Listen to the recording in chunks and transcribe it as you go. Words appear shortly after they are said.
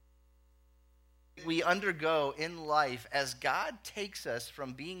we undergo in life as God takes us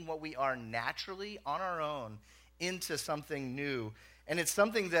from being what we are naturally on our own into something new. And it's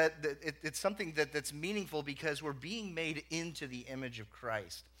something that's meaningful because we're being made into the image of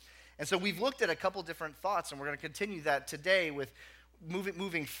Christ. And so we've looked at a couple different thoughts, and we're going to continue that today with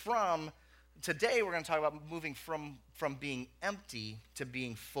moving from. Today we're going to talk about moving from being empty to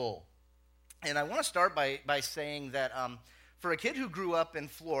being full. And I want to start by saying that for a kid who grew up in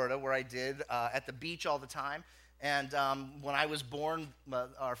Florida, where I did, at the beach all the time, and when I was born,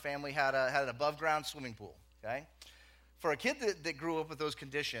 our family had an above-ground swimming pool, okay? For a kid that grew up with those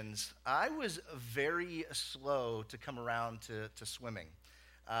conditions, I was very slow to come around to swimming.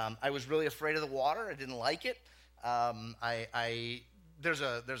 I was really afraid of the water. I didn't like it. There's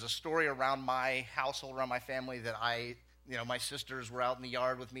a story around my household, around my family, that my sisters were out in the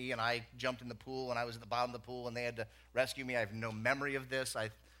yard with me, and I jumped in the pool, and I was at the bottom of the pool, and they had to rescue me. I have no memory of this.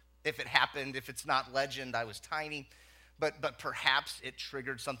 If it happened, if it's not legend, I was tiny. But perhaps it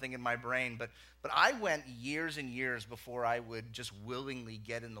triggered something in my brain. But I went years and years before I would just willingly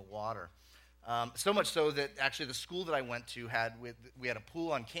get in the water. So much so that actually the school that I went to we had a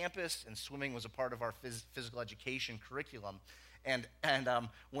pool on campus, and swimming was a part of our physical education curriculum. And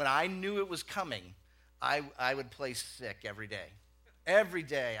when I knew it was coming, I would play sick every day. Every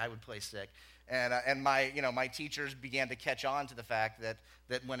day I would play sick. And my teachers began to catch on to the fact that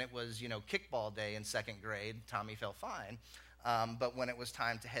when it was kickball day in second grade, Tommy felt fine. But when it was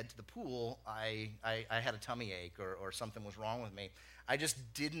time to head to the pool, I had a tummy ache or something was wrong with me. I just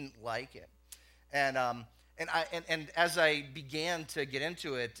didn't like it. And as I began to get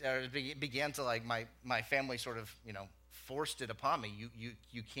into it, or began to my family sort of forced it upon me.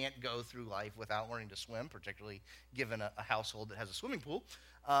 You can't go through life without learning to swim, particularly given a household that has a swimming pool.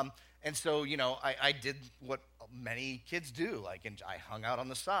 And so, I did what many kids do. And I hung out on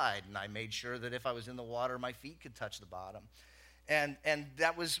the side, and I made sure that if I was in the water, my feet could touch the bottom. And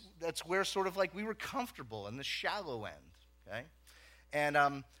that's where sort of we were comfortable in the shallow end, okay?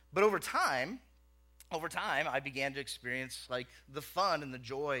 And but over time, I began to experience the fun and the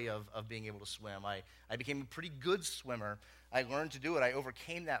joy of being able to swim. I became a pretty good swimmer. I learned to do it. I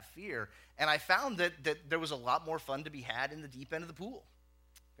overcame that fear. And I found that there was a lot more fun to be had in the deep end of the pool.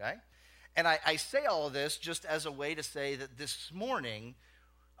 Okay? And I say all of this just as a way to say that this morning,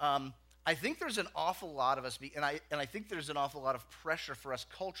 I think there's an awful lot of us, and I think there's an awful lot of pressure for us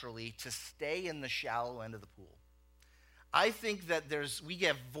culturally to stay in the shallow end of the pool. I think that we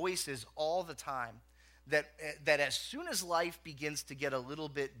have voices all the time that as soon as life begins to get a little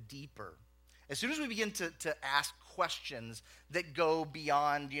bit deeper, as soon as we begin to ask questions that go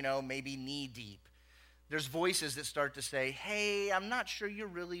beyond, maybe knee deep, there's voices that start to say, hey, I'm not sure you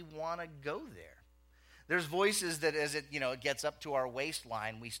really want to go there. There's voices that as it gets up to our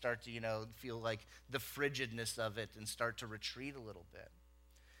waistline, we start to, feel like the frigidness of it and start to retreat a little bit.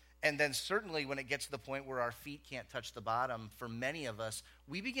 And then certainly when it gets to the point where our feet can't touch the bottom, for many of us,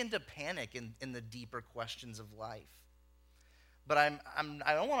 we begin to panic in the deeper questions of life. But I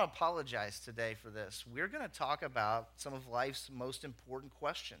don't want to apologize today for this. We're going to talk about some of life's most important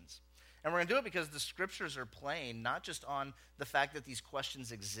questions. And we're going to do it because the scriptures are plain, not just on the fact that these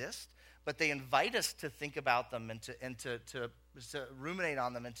questions exist, but they invite us to think about them and to ruminate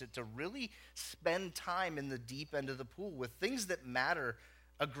on them and to really spend time in the deep end of the pool with things that matter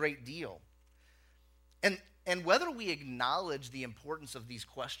a great deal. And whether we acknowledge the importance of these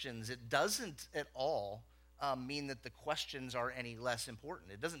questions, it doesn't at all mean that the questions are any less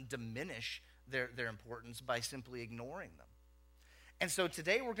important. It doesn't diminish their importance by simply ignoring them. And so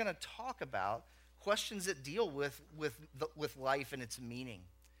today we're going to talk about questions that deal with life and its meaning.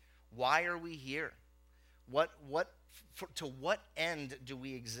 Why are we here? To what end do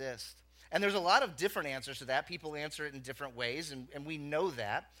we exist? And there's a lot of different answers to that. People answer it in different ways, and we know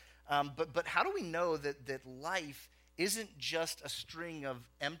that. But how do we know that life isn't just a string of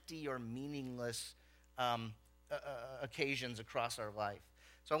empty or meaningless occasions across our life?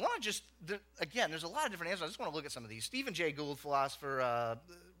 So I want to there's a lot of different answers. I just want to look at some of these. Stephen Jay Gould, philosopher,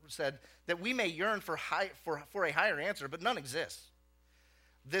 said that we may yearn for a higher answer, but none exists.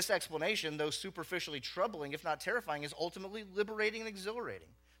 This explanation, though superficially troubling, if not terrifying, is ultimately liberating and exhilarating.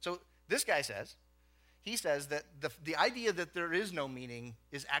 So this guy says that the idea that there is no meaning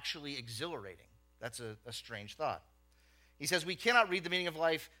is actually exhilarating. That's a strange thought. He says we cannot read the meaning of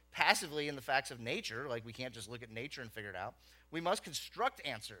life passively in the facts of nature, like we can't just look at nature and figure it out. We must construct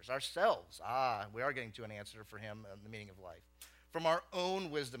answers ourselves. We are getting to an answer for him on the meaning of life. From our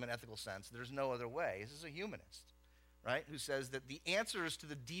own wisdom and ethical sense, there's no other way. This is a humanist, right, who says that the answers to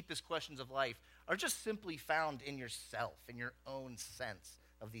the deepest questions of life are just simply found in yourself, in your own sense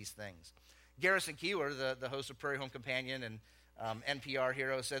of these things. Garrison Keillor, the host of Prairie Home Companion and NPR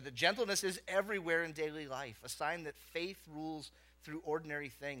hero, said that gentleness is everywhere in daily life, a sign that faith rules through ordinary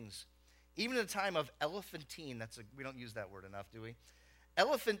things. Even in a time of elephantine, we don't use that word enough, do we?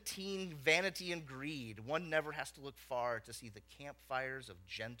 Elephantine vanity and greed, one never has to look far to see the campfires of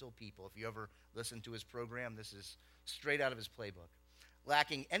gentle people. If you ever listen to his program, this is straight out of his playbook.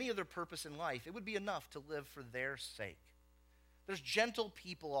 Lacking any other purpose in life, it would be enough to live for their sake. There's gentle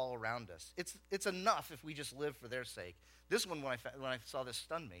people all around us. It's enough if we just live for their sake. This one, when I saw this,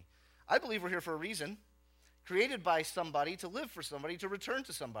 stunned me. I believe we're here for a reason, created by somebody to live for somebody, to return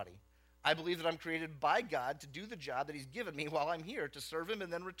to somebody. I believe that I'm created by God to do the job that he's given me while I'm here, to serve him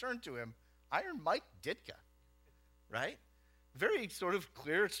and then return to him. Iron Mike Ditka, right? Very sort of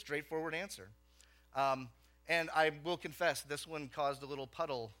clear, straightforward answer. And I will confess, this one caused a little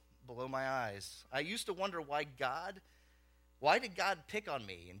puddle below my eyes. I used to wonder why did God pick on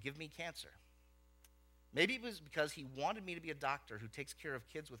me and give me cancer? Maybe it was because he wanted me to be a doctor who takes care of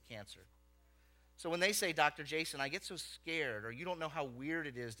kids with cancer. So when they say, Dr. Jason, I get so scared, or you don't know how weird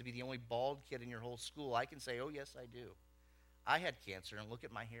it is to be the only bald kid in your whole school, I can say, oh, yes, I do. I had cancer, and look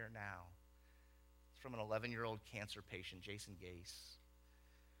at my hair now. It's from an 11-year-old cancer patient, Jason Gase.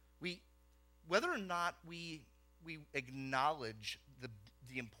 Whether or not we acknowledge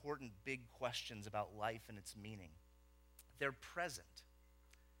the important big questions about life and its meaning, they're present.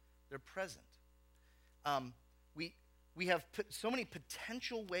 They're present. We have so many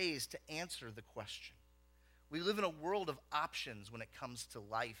potential ways to answer the question. We live in a world of options when it comes to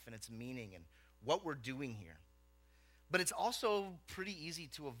life and its meaning and what we're doing here. But it's also pretty easy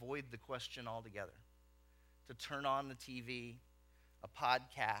to avoid the question altogether, to turn on the TV, a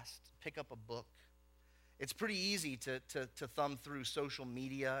podcast, pick up a book. It's pretty easy to thumb through social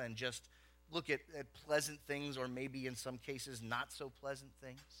media and just look at pleasant things, or maybe in some cases not so pleasant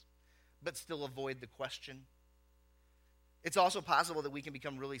things, but still avoid the question. It's also possible that we can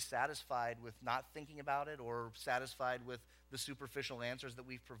become really satisfied with not thinking about it, or satisfied with the superficial answers that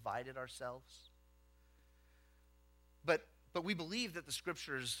we've provided ourselves. But we believe that the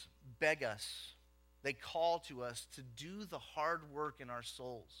scriptures beg us, they call to us to do the hard work in our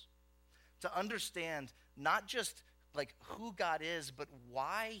souls, to understand not just like who God is, but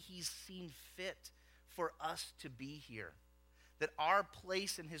why he's seen fit for us to be here, that our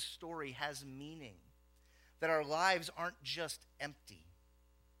place in his story has meaning, that our lives aren't just empty.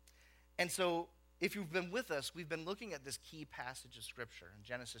 And so, if you've been with us, we've been looking at this key passage of Scripture in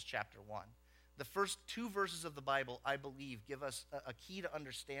Genesis chapter 1. The first 2 verses of the Bible, I believe, give us a key to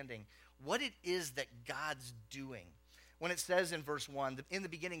understanding what it is that God's doing. When it says in verse 1, in the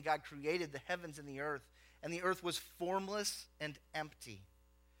beginning God created the heavens and the earth was formless and empty.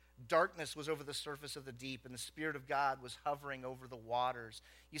 Darkness was over the surface of the deep, and the Spirit of God was hovering over the waters.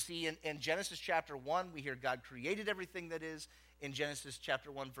 You see, in Genesis chapter 1, we hear God created everything that is. In Genesis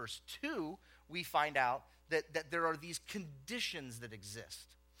chapter 1, verse 2, we find out that there are these conditions that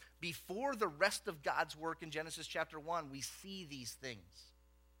exist. Before the rest of God's work in Genesis chapter 1, we see these things.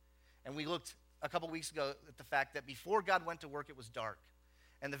 And we looked a couple weeks ago at the fact that before God went to work, it was dark.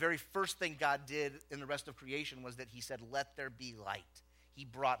 And the very first thing God did in the rest of creation was that he said, let there be light. He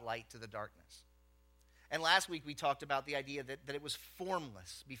brought light to the darkness. And last week we talked about the idea that it was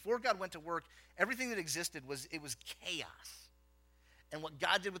formless. Before God went to work, everything that existed was chaos. And what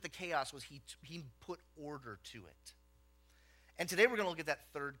God did with the chaos was he put order to it. And today we're going to look at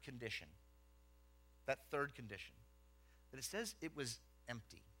that third condition. That third condition. That it says it was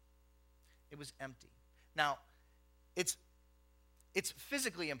empty. It was empty. Now, it's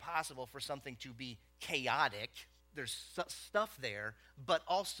physically impossible for something to be chaotic. There's stuff there, but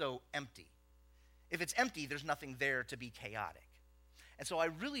also empty. If it's empty, there's nothing there to be chaotic. And so I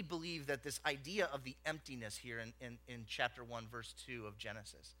really believe that this idea of the emptiness here in chapter 1, verse 2 of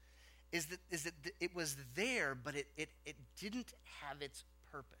Genesis is that it was there, but it didn't have its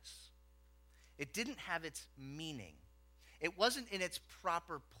purpose. It didn't have its meaning. It wasn't in its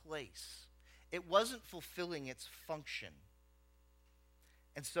proper place. It wasn't fulfilling its function.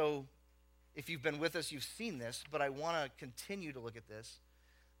 And so, if you've been with us, you've seen this, but I want to continue to look at this,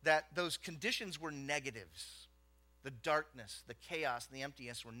 that those conditions were negatives. The darkness, the chaos, and the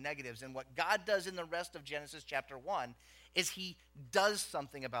emptiness were negatives. And what God does in the rest of Genesis chapter 1 is he does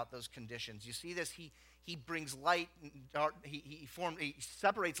something about those conditions. You see this? He brings light and dark. He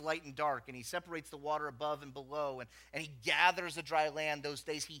separates light and dark, and he separates the water above and below, and he gathers the dry land those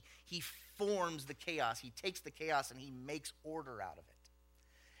days. He forms the chaos. He takes the chaos and he makes order out of it.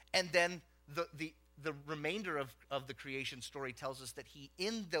 And then the remainder of the creation story tells us that he,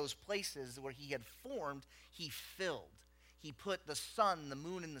 in those places where he had formed, he filled. He put the sun, the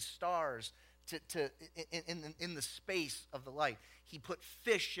moon, and the stars in the space of the light. He put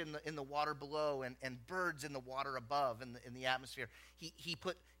fish in the water below and birds in the water above in the atmosphere.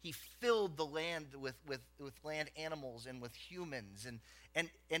 He filled the land with land animals and with humans,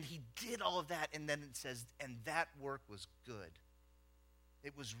 and he did all of that, and then it says, and that work was good.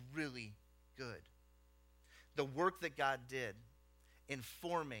 It was really good. The work that God did in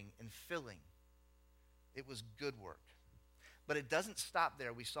forming and filling, it was good work. But it doesn't stop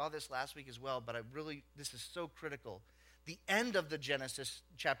there. We saw this last week as well, but this is so critical. The end of the Genesis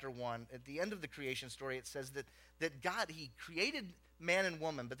chapter 1, at the end of the creation story, it says that God, he created man and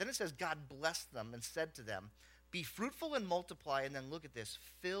woman, but then it says God blessed them and said to them, be fruitful and multiply, and then look at this,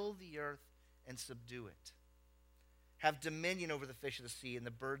 fill the earth and subdue it. Have dominion over the fish of the sea and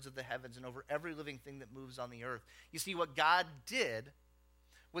the birds of the heavens and over every living thing that moves on the earth. You see, what God did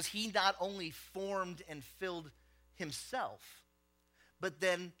was he not only formed and filled himself, but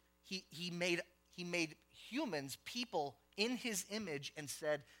then he made humans, people in his image, and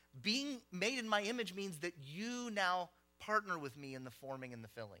said, being made in my image means that you now partner with me in the forming and the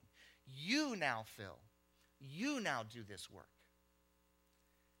filling. You now fill. You now do this work.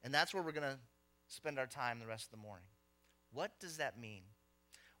 And that's where we're going to spend our time the rest of the morning. What does that mean?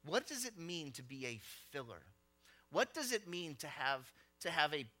 What does it mean to be a filler? What does it mean to have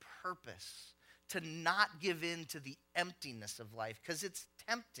a purpose? To not give in to the emptiness of life, because it's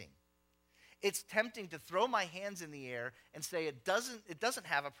tempting. It's tempting to throw my hands in the air and say it doesn't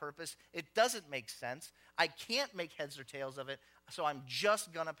have a purpose. It doesn't make sense. I can't make heads or tails of it, so I'm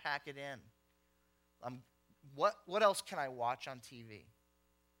just going to pack it in. What else can I watch on TV?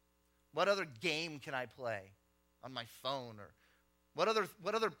 What other game can I play on my phone? Or what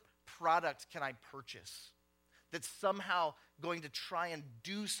other product can I purchase that's somehow going to try and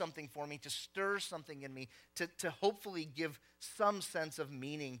do something for me, to stir something in me, to hopefully give some sense of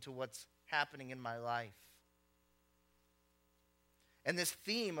meaning to what's happening in my life? And this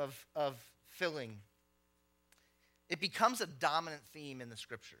theme of filling, it becomes a dominant theme in the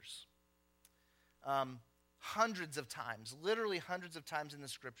scriptures. Hundreds of times, literally hundreds of times in the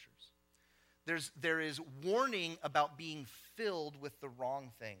scriptures, there is warning about being filled with the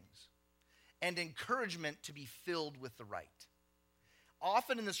wrong things and encouragement to be filled with the right.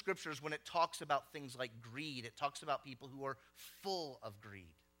 Often in the scriptures, when it talks about things like greed, it talks about people who are full of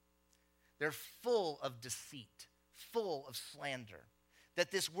greed. They're full of deceit, full of slander.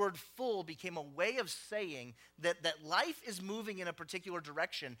 That this word full became a way of saying that life is moving in a particular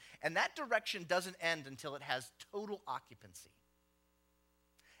direction, and that direction doesn't end until it has total occupancy.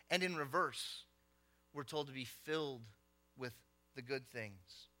 And in reverse, we're told to be filled with the good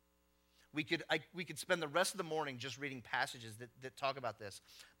things. We could spend the rest of the morning just reading passages that talk about this,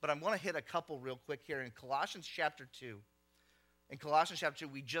 but I want to hit a couple real quick here. In Colossians chapter 2,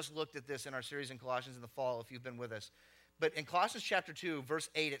 we just looked at this in our series in Colossians in the fall, if you've been with us. But in Colossians chapter 2, verse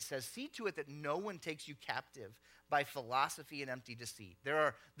 8, it says, see to it that no one takes you captive by philosophy and empty deceit.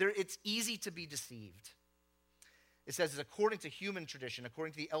 It's easy to be deceived. It says, it's according to human tradition,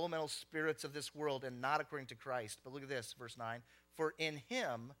 according to the elemental spirits of this world, and not according to Christ. But look at this, verse 9. For in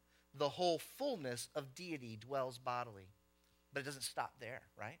him the whole fullness of deity dwells bodily. But it doesn't stop there,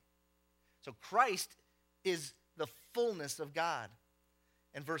 right? So Christ is the fullness of God.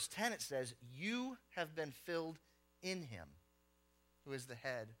 In verse 10 it says, you have been filled in him, who is the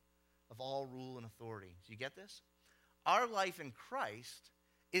head of all rule and authority. Do you get this? Our life in Christ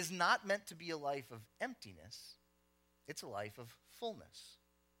is not meant to be a life of emptiness. It's a life of fullness.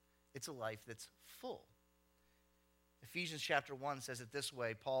 It's a life that's full. Ephesians chapter 1 says it this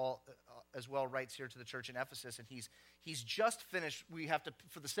way. Paul as well writes here to the church in Ephesus, and he's just finished. We have to,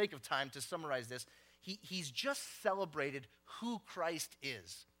 for the sake of time, to summarize this. He's just celebrated who Christ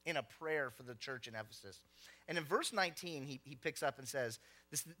is in a prayer for the church in Ephesus. And in verse 19, he picks up and says,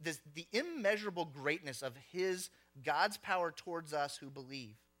 the immeasurable greatness of God's power towards us who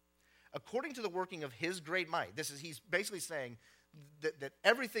believe, according to the working of his great might. He's basically saying that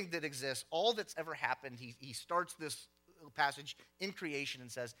everything that exists, all that's ever happened, he starts this passage in creation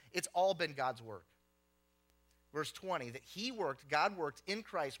and says, it's all been God's work. Verse 20, that God worked in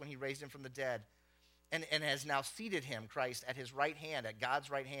Christ when he raised him from the dead, and has now seated him, Christ, at his right hand, at God's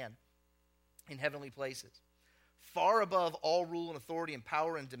right hand, in heavenly places, far above all rule and authority and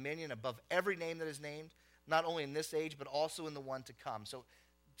power and dominion, above every name that is named, not only in this age, but also in the one to come. So,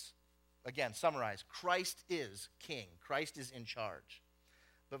 again, summarize, Christ is king. Christ is in charge.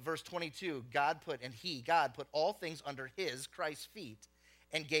 But verse 22, God put all things under Christ's feet,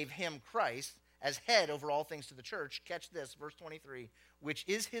 and gave him, Christ, as head over all things to the church. Catch this, verse 23, which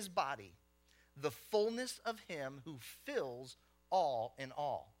is his body, the fullness of him who fills all in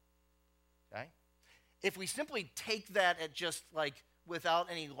all. Okay? If we simply take that at just like without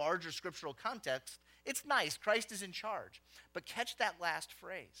any larger scriptural context, it's nice. Christ is in charge. But catch that last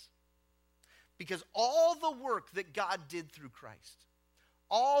phrase. Because all the work that God did through Christ,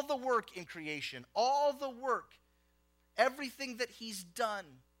 all the work in creation, all the work, everything that he's done,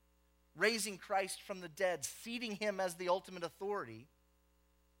 raising Christ from the dead, seating him as the ultimate authority,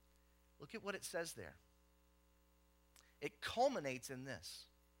 look at what it says there. It culminates in this.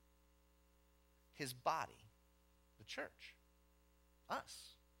 His body, the church,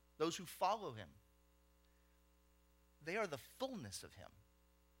 us, those who follow him. They are the fullness of him.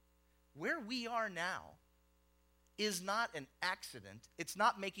 Where we are now is not an accident. It's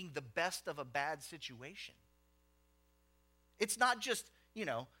not making the best of a bad situation. It's not just,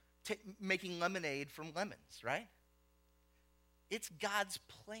 making lemonade from lemons, right? It's God's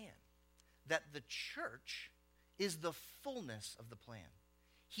plan that the church is the fullness of the plan.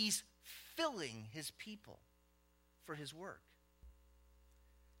 He's filling his people for his work.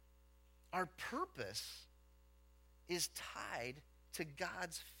 Our purpose is tied to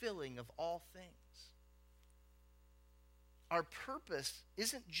God's filling of all things. Our purpose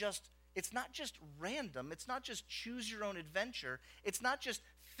it's not just random. It's not just choose your own adventure. It's not just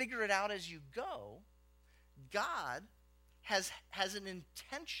figure it out as you go. God has an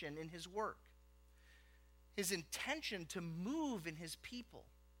intention in his work. His intention to move in his people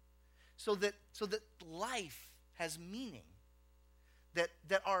so that life has meaning.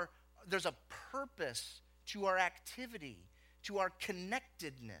 There's a purpose to our activity, to our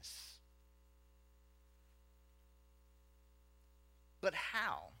connectedness. But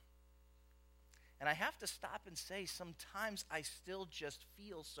how? And I have to stop and say, sometimes I still just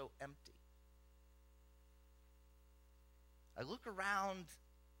feel so empty. I look around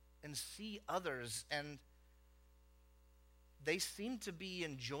and see others, and they seem to be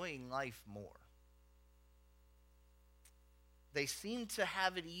enjoying life more. They seem to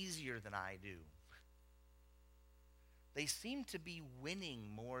have it easier than I do. They seem to be winning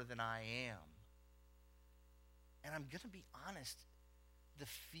more than I am. And I'm going to be honest, the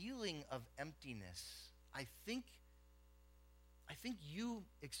feeling of emptiness, I think you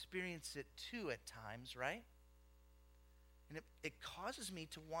experience it too at times, right? And it causes me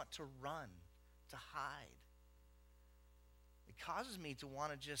to want to run, to hide. It causes me to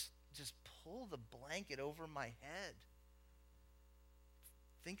want to just pull the blanket over my head.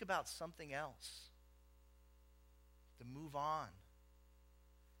 Think about something else. To move on.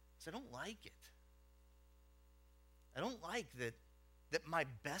 Because I don't like it. I don't like that my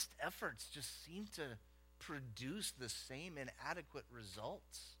best efforts just seem to produce the same inadequate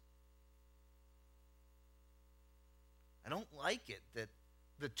results. I don't like it that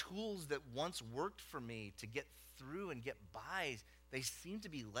the tools that once worked for me to get through and get by, they seem to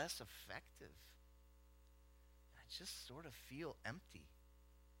be less effective. I just sort of feel empty.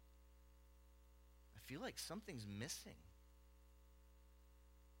 I feel like something's missing.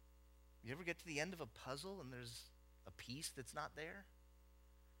 You ever get to the end of a puzzle and there's a piece that's not there?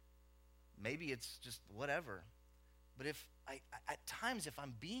 Maybe it's just whatever. But at times, if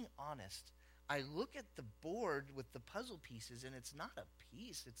I'm being honest, I look at the board with the puzzle pieces and it's not a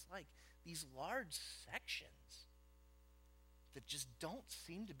piece. It's like these large sections that just don't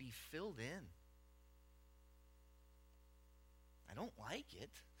seem to be filled in. I don't like it.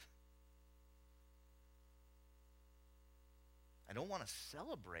 I don't want to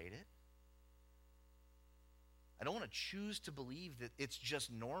celebrate it. I don't want to choose to believe that it's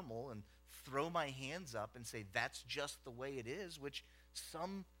just normal and throw my hands up and say that's just the way it is, which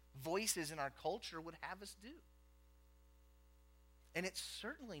some voices in our culture would have us do. And it's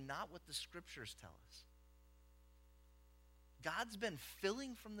certainly not what the scriptures tell us. God's been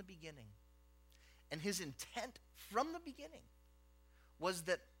filling from the beginning. And his intent from the beginning was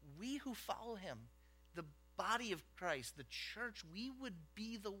that we who follow him, the body of Christ, the church, we would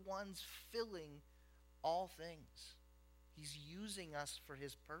be the ones filling all things. He's using us for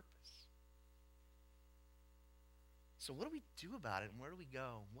his purpose. So what do we do about it and where do we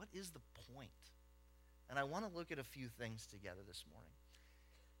go? What is the point? And I want to look at a few things together this morning.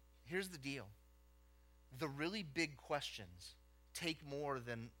 Here's the deal. The really big questions take more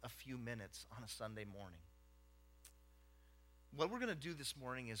than a few minutes on a Sunday morning. What we're going to do this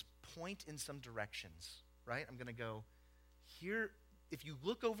morning is point in some directions, right? I'm going to go here. If you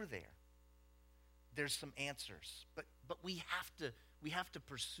look over there, there's some answers, but we have to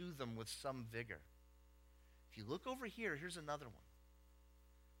pursue them with some vigor. If you look over here, here's another one.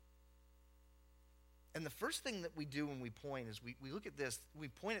 And the first thing that we do when we point is we look at this, we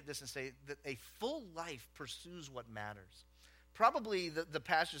point at this and say that a full life pursues what matters. Probably the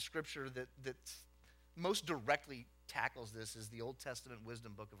passage of scripture most directly tackles this is the Old Testament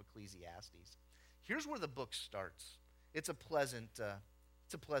wisdom book of Ecclesiastes. Here's where the book starts. It's a pleasant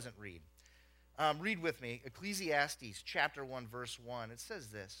read. Read with me, Ecclesiastes chapter 1, verse 1. It says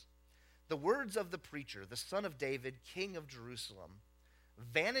this: "The words of the preacher, the son of David, king of Jerusalem.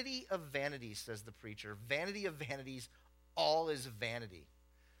 Vanity of vanities," says the preacher. Vanity of vanities, all is vanity.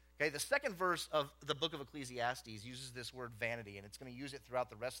 Okay, the second verse of the book of Ecclesiastes uses this word vanity, and it's going to use it throughout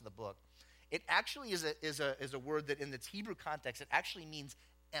the rest of the book. It actually is a word that in its Hebrew context, it actually means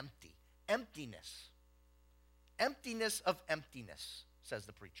empty, emptiness. Emptiness of emptiness, says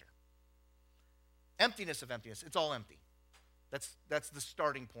the preacher. Emptiness of emptiness. It's all empty. That's the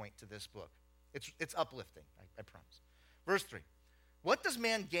starting point to this book. It's uplifting, I promise. Verse 3. "What does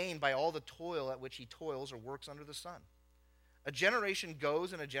man gain by all the toil at which he toils or works under the sun? A generation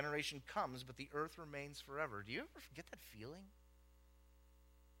goes and a generation comes, but the earth remains forever." Do you ever get that feeling?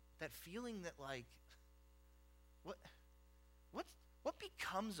 That feeling that, like, what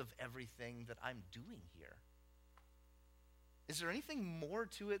becomes of everything that I'm doing here? Is there anything more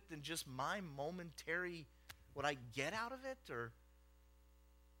to it than just my momentary, what I get out of it? Or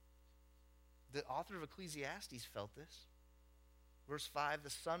the author of Ecclesiastes felt this. Verse 5, "The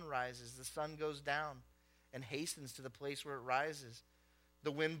sun rises, the sun goes down, and hastens to the place where it rises.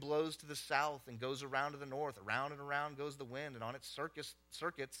 The wind blows to the south and goes around to the north. Around and around goes the wind, and on its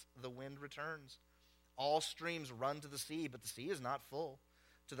circuits the wind returns. All streams run to the sea, but the sea is not full.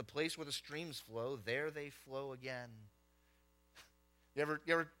 To the place where the streams flow, there they flow again." You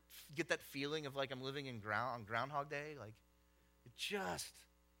ever get that feeling of like I'm living on Groundhog Day? Like, it just,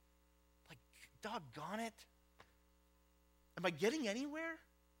 like, doggone it. Am I getting anywhere?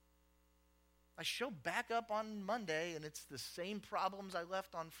 I show back up on Monday, and it's the same problems I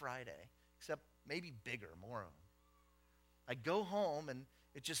left on Friday, except maybe bigger, more of them. I go home, and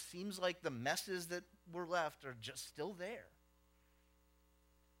it just seems like the messes that were left are just still there.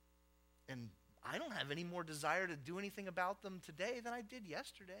 And I don't have any more desire to do anything about them today than I did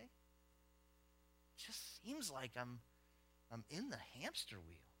yesterday. It just seems like I'm in the hamster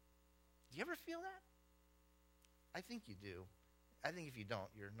wheel. Do you ever feel that? I think you do. I think if you don't,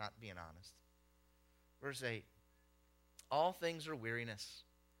 you're not being honest. Verse 8, "All things are weariness.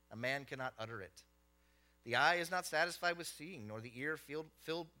 A man cannot utter it. The eye is not satisfied with seeing, nor the ear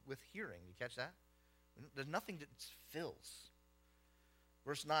filled with hearing." You catch that? There's nothing that fills.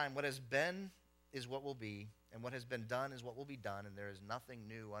 Verse 9, "What has been is what will be, and what has been done is what will be done, and there is nothing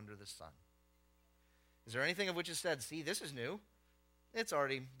new under the sun. Is there anything of which is said, 'See, this is new'? It's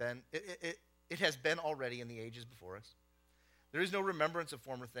already been, it has been already in the ages before us. There is no remembrance of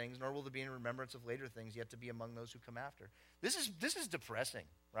former things, nor will there be any remembrance of later things yet to be among those who come after." This is depressing,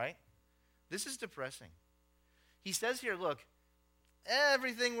 right? This is depressing. He says here, look,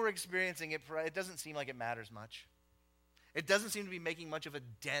 everything we're experiencing, it doesn't seem like it matters much. It doesn't seem to be making much of a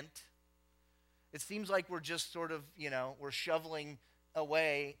dent. It seems like we're just sort of, we're shoveling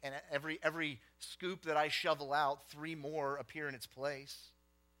away, and every scoop that I shovel out, 3 more appear in its place.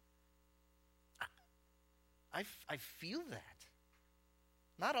 I feel that.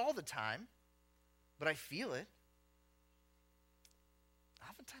 Not all the time, but I feel it.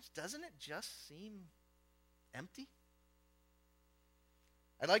 Oftentimes, doesn't it just seem empty?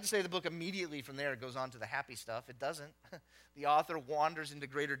 I'd like to say the book immediately from there goes on to the happy stuff. It doesn't. The author wanders into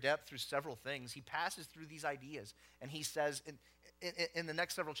greater depth through several things. He passes through these ideas, and he says, in the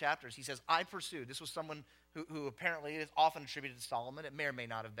next several chapters, he says, "I pursued." This was someone who apparently is often attributed to Solomon. It may or may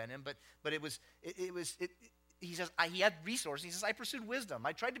not have been him, but he says, he had resources. He says, "I pursued wisdom.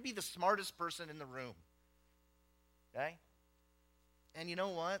 I tried to be the smartest person in the room." Okay? And you know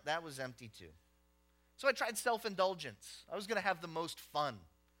what? That was empty too. So I tried self-indulgence. I was going to have the most fun.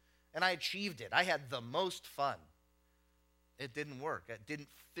 And I achieved it. I had the most fun. It didn't work. It didn't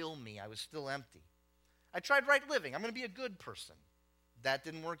fill me. I was still empty. I tried right living. I'm going to be a good person. That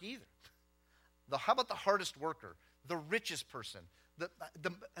didn't work either. How about the hardest worker, the richest person,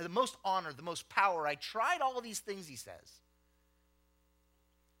 the most honor, the most power? I tried all of these things, he says.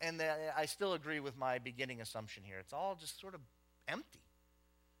 And I still agree with my beginning assumption here. It's all just sort of empty.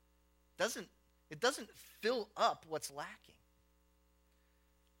 It doesn't fill up what's lacking.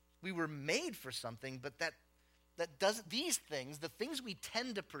 We were made for something, but that doesn't. These things, the things we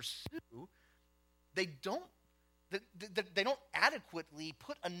tend to pursue, they don't adequately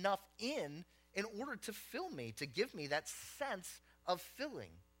put enough in order to fill me, to give me that sense of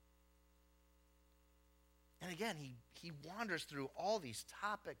filling. And again, he wanders through all these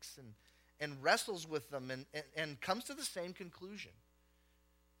topics and wrestles with them and comes to the same conclusion.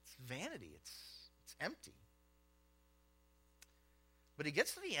 It's vanity. It's empty. But he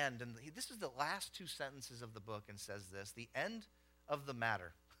gets to the end, and this is the last two sentences of the book, and says this: the end of the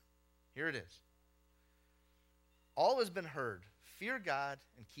matter. Here it is. All has been heard. Fear God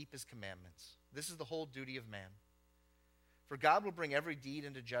and keep his commandments. This is the whole duty of man. For God will bring every deed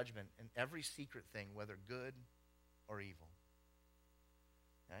into judgment and every secret thing, whether good or evil.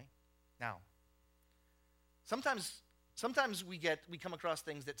 Okay? Now, sometimes we come across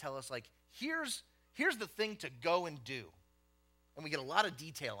things that tell us, like, here's the thing to go and do. And we get a lot of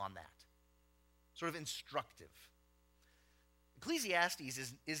detail on that. Sort of instructive.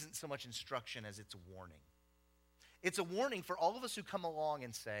 Ecclesiastes isn't so much instruction as it's a warning. It's a warning for all of us who come along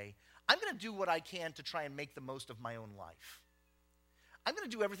and say, I'm going to do what I can to try and make the most of my own life. I'm going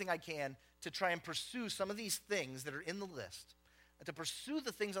to do everything I can to try and pursue some of these things that are in the list, to pursue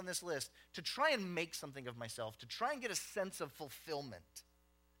the things on this list, to try and make something of myself, to try and get a sense of fulfillment.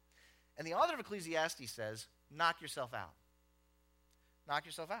 And the author of Ecclesiastes says, knock yourself out. Knock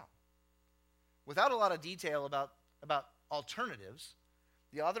yourself out. Without a lot of detail about alternatives,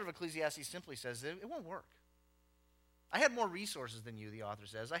 the author of Ecclesiastes simply says it won't work. I had more resources than you, the author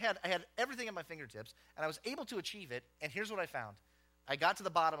says. I had everything at my fingertips, and I was able to achieve it, and here's what I found. I got to the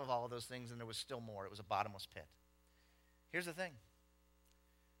bottom of all of those things, and there was still more. It was a bottomless pit. Here's the thing.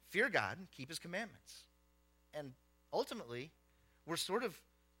 Fear God and keep his commandments. And ultimately, we're sort of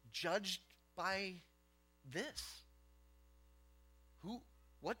judged by this.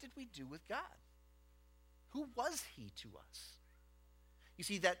 What did we do with God? Who was he to us? You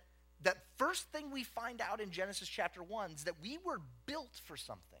see, that first thing we find out in Genesis chapter 1 is that we were built for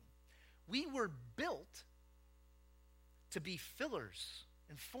something. We were built to be fillers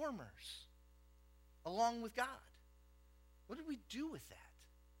and formers along with God. What did we do with that?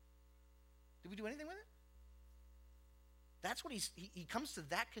 Did we do anything with it? That's what he comes to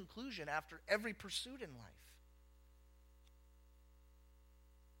that conclusion after every pursuit in life.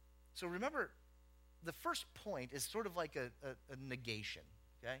 So remember, the first point is sort of like a negation,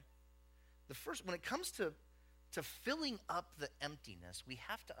 okay? When it comes to filling up the emptiness, we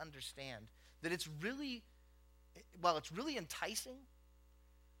have to understand that it's really enticing,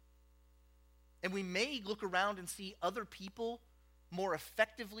 and we may look around and see other people more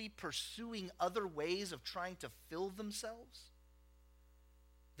effectively pursuing other ways of trying to fill themselves,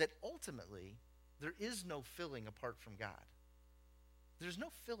 that ultimately there is no filling apart from God. There's no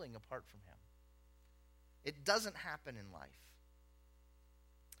filling apart from him. It doesn't happen in life.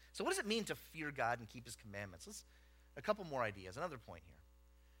 So what does it mean to fear God and keep his commandments? A couple more ideas. Another point here.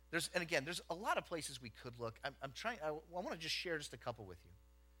 There's a lot of places we could look. I want to just share just a couple with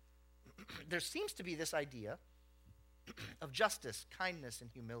you. There seems to be this idea of justice, kindness,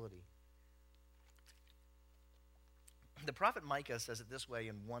 and humility. The prophet Micah says it this way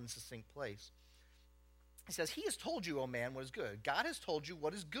in one succinct place. He says, he has told you, O man, what is good. God has told you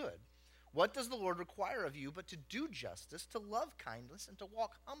what is good. What does the Lord require of you but to do justice, to love kindness, and to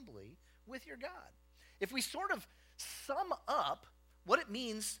walk humbly with your God? If we sort of sum up what it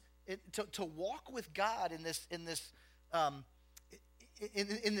means to walk with God in this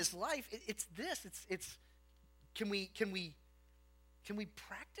life, it's this. It's can we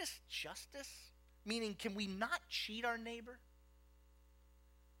practice justice? Meaning, can we not cheat our neighbor?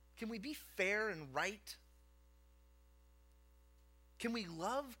 Can we be fair and right? Can we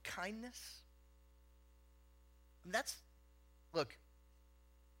love kindness? And look,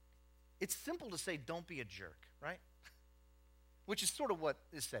 it's simple to say don't be a jerk, right? Which is sort of what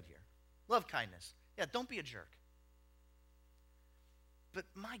is said here. Love kindness. Yeah, don't be a jerk. But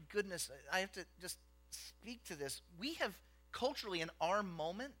my goodness, I have to just speak to this. We have culturally in our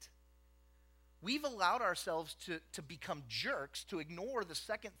moment, we've allowed ourselves to become jerks, to ignore the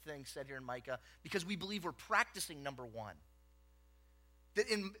second thing said here in Micah, because we believe we're practicing number one. That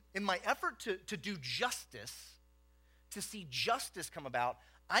in my effort to do justice, to see justice come about,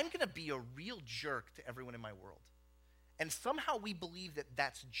 I'm going to be a real jerk to everyone in my world. And somehow we believe that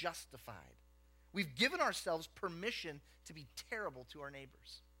that's justified. We've given ourselves permission to be terrible to our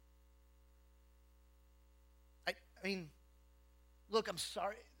neighbors. I mean, look, I'm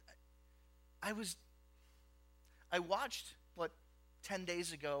sorry. I watched 10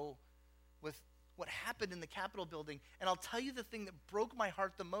 days ago with what happened in the Capitol building, and I'll tell you the thing that broke my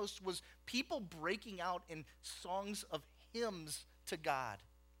heart the most was people breaking out in songs of hymns to God.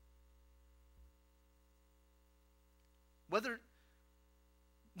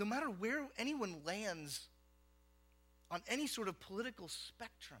 No matter where anyone lands on any sort of political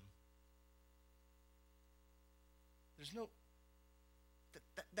spectrum, there's no,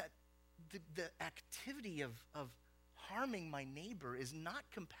 the activity of harming my neighbor is not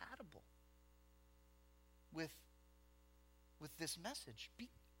compatible with with this message.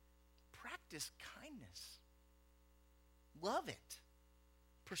 Practice kindness. Love it.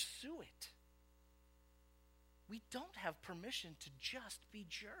 Pursue it. We don't have permission to just be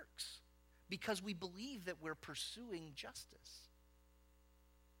jerks because we believe that we're pursuing justice.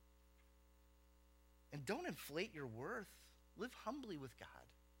 And don't inflate your worth. Live humbly with God.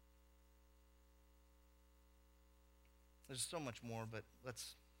 There's so much more, but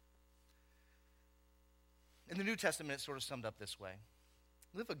in the New Testament, it's sort of summed up this way.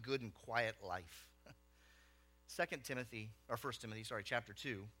 Live a good and quiet life. 1 Timothy chapter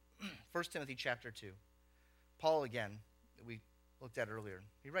 2. 1 Timothy chapter 2. Paul, again, that we looked at earlier,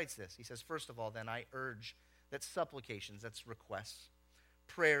 he writes this. He says, first of all, then, I urge that supplications, that's requests,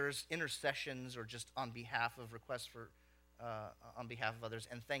 prayers, intercessions, or just on behalf of requests on behalf of others,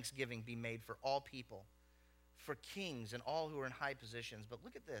 and thanksgiving be made for all people, for kings and all who are in high positions. But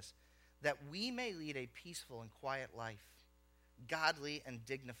look at this, that we may lead a peaceful and quiet life, godly and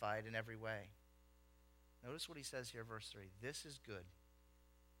dignified in every way. Notice what he says here, verse 3. This is good,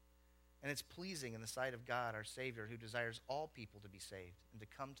 and it's pleasing in the sight of God, our Savior, who desires all people to be saved and to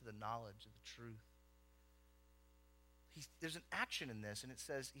come to the knowledge of the truth. There's an action in this, and he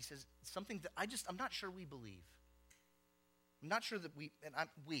says something that I'm not sure we believe. I'm not sure that I'm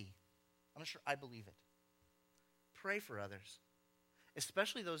not sure I believe it. Pray for others,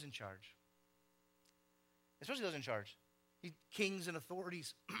 especially those in charge. Especially those in charge. Kings and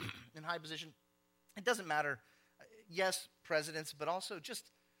authorities in high position. It doesn't matter. Yes, presidents, but also just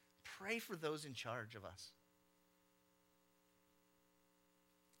pray for those in charge of us.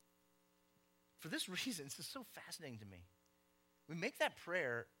 For this reason, this is so fascinating to me. We make that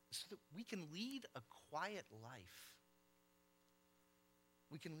prayer so that we can lead a quiet life.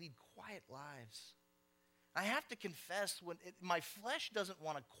 We can lead quiet lives. I have to confess, my flesh doesn't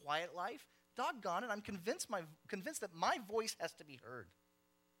want a quiet life, doggone it, I'm convinced that my voice has to be heard.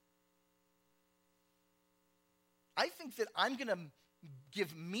 I think that I'm going to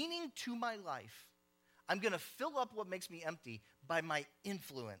give meaning to my life. I'm going to fill up what makes me empty by my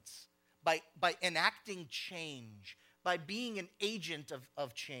influence, by enacting change, by being an agent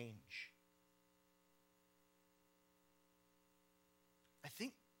of change. I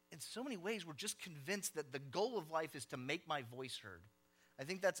think in so many ways we're just convinced that the goal of life is to make my voice heard. I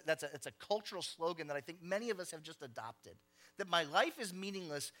think that's a cultural slogan that I think many of us have just adopted. That my life is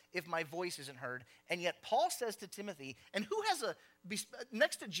meaningless if my voice isn't heard. And yet Paul says to Timothy, and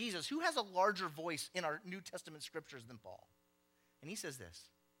next to Jesus, who has a larger voice in our New Testament scriptures than Paul? And he says this,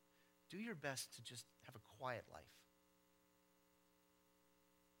 do your best to just have a quiet life.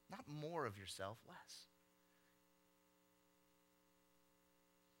 Not more of yourself, less.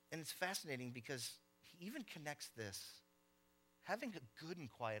 And it's fascinating because he even connects this. Having a good and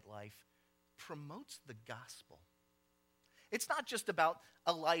quiet life promotes the gospel. It's not just about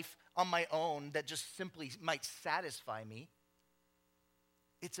a life on my own that just simply might satisfy me.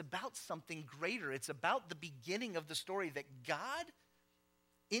 It's about something greater. It's about the beginning of the story that God,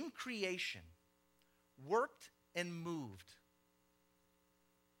 in creation, worked and moved.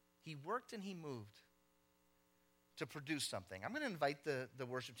 He worked and he moved to produce something. I'm going to invite the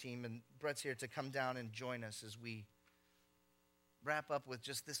worship team, and Brett's here, to come down and join us as we wrap up with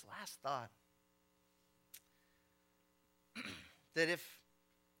just this last thought. That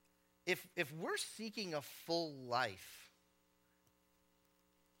if we're seeking a full life,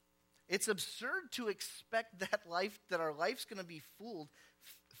 it's absurd to expect that our life's going to be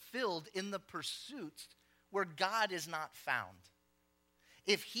filled in the pursuits where God is not found.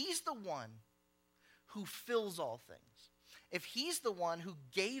 If he's the one who fills all things, if he's the one who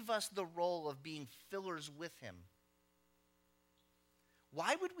gave us the role of being fillers with him,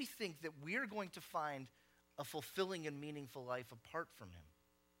 why would we think that we're going to find a fulfilling and meaningful life apart from him?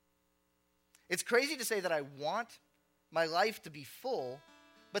 It's crazy to say that I want my life to be full,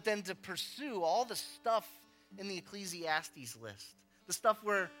 but then to pursue all the stuff in the Ecclesiastes list. The stuff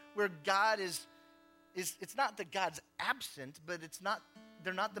where God is it's not that God's absent, but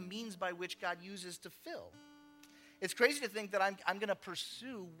they're not the means by which God uses to fill. It's crazy to think that I'm going to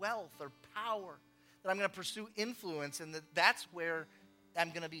pursue wealth or power, that I'm going to pursue influence, and that's where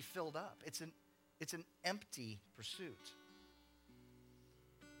I'm going to be filled up. It's an empty pursuit.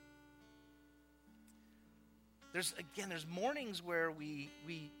 There's mornings where we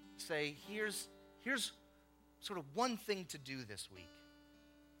say, here's sort of one thing to do this week.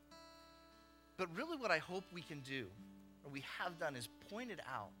 But really what I hope we can do, or we have done, is point it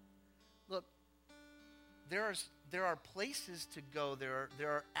out. Look, there are places to go. There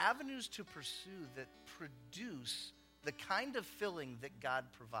are avenues to pursue that produce the kind of filling that God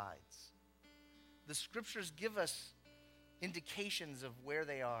provides. The scriptures give us indications of where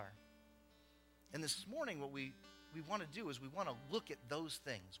they are. And this morning, what we want to do is we want to look at those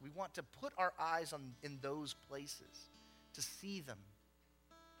things. We want to put our eyes in those places, to see them.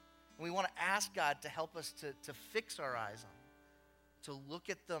 And we want to ask God to help us to fix our eyes on them, to look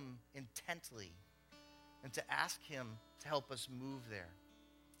at them intently, and to ask him to help us move there.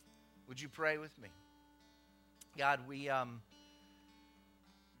 Would you pray with me? God, we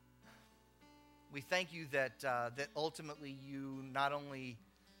thank you that ultimately you not only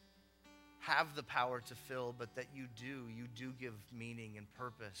have the power to fill, but that you do give meaning and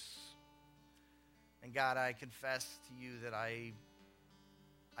purpose. And God, I confess to you that I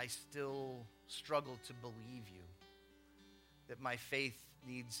still struggle to believe you, that my faith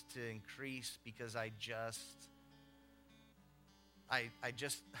needs to increase because I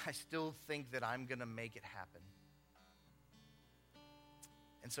still think that I'm going to make it happen.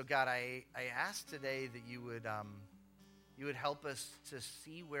 And so, God, I ask today that you would help us to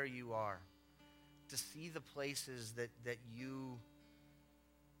see where you are, to see the places that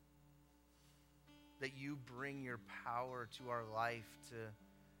you bring your power to our life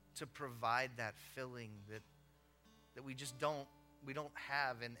to provide that filling that we just don't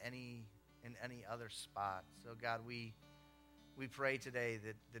have in any other spot. So, God, we pray today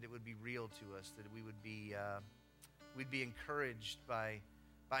that it would be real to us, that we would be we'd be encouraged by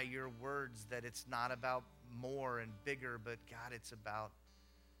your words, that it's not about more and bigger, but God, it's about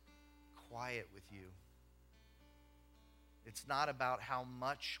quiet with you. It's not about how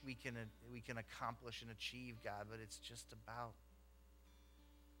much we can accomplish and achieve, God, but it's just about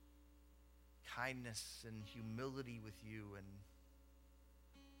kindness and humility with you and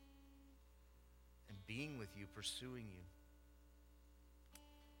being with you, pursuing you.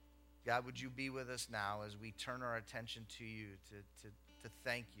 God, would you be with us now as we turn our attention to you to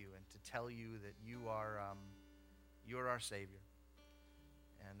thank you and to tell you that you're our Savior,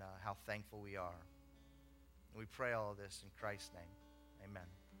 and how thankful we are. And we pray all of this in Christ's name. Amen.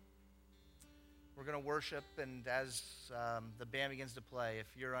 We're going to worship, and as the band begins to play, if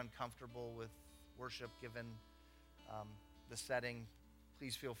you're uncomfortable with worship given the setting,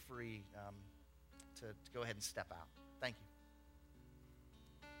 please feel free to go ahead and step out. Thank you.